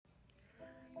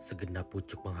Segenap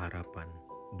pucuk pengharapan,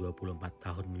 24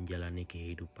 tahun menjalani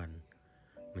kehidupan,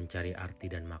 mencari arti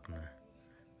dan makna.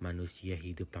 Manusia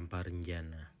hidup tanpa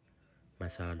rencana,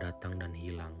 masalah datang dan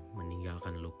hilang,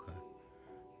 meninggalkan luka.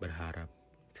 Berharap,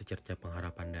 secerca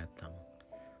pengharapan datang,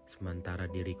 sementara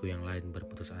diriku yang lain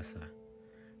berputus asa.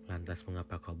 Lantas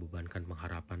mengapa kau bebankan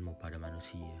pengharapanmu pada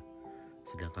manusia,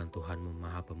 sedangkan Tuhanmu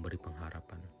Maha Pemberi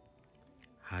pengharapan?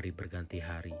 Hari berganti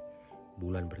hari,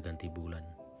 bulan berganti bulan,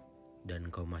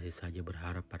 dan kau masih saja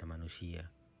berharap pada manusia.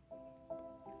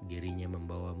 Dirinya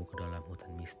membawamu ke dalam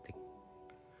hutan mistik,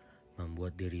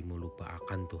 membuat dirimu lupa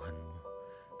akan Tuhanmu.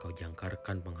 Kau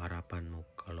jangkarkan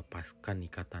pengharapanmu, kau lepaskan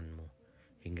ikatanmu,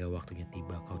 hingga waktunya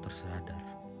tiba kau tersadar.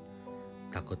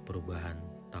 Takut perubahan,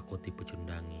 takut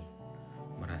dipecundangi,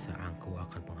 merasa angkuh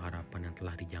akan pengharapan yang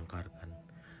telah dijangkarkan.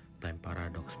 Time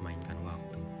paradoks mainkan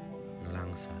waktu,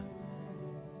 nelangsa,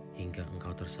 hingga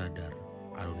engkau tersadar.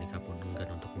 Alunika pun enggan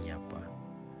untuk menyapa.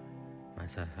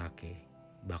 Masa sake,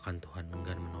 bahkan Tuhan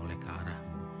enggan menoleh ke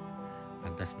arahmu.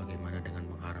 Lantas bagaimana dengan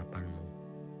pengharapanmu?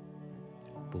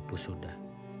 Pupus sudah,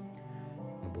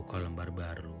 membuka lembar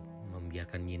baru,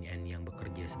 membiarkan yin yang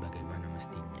bekerja sebagaimana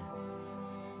mestinya.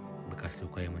 Bekas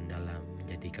luka yang mendalam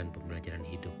menjadikan pembelajaran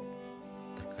hidup.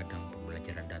 Terkadang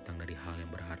pembelajaran datang dari hal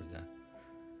yang berharga.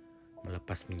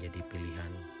 Melepas menjadi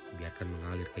pilihan, biarkan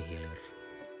mengalir ke hilir.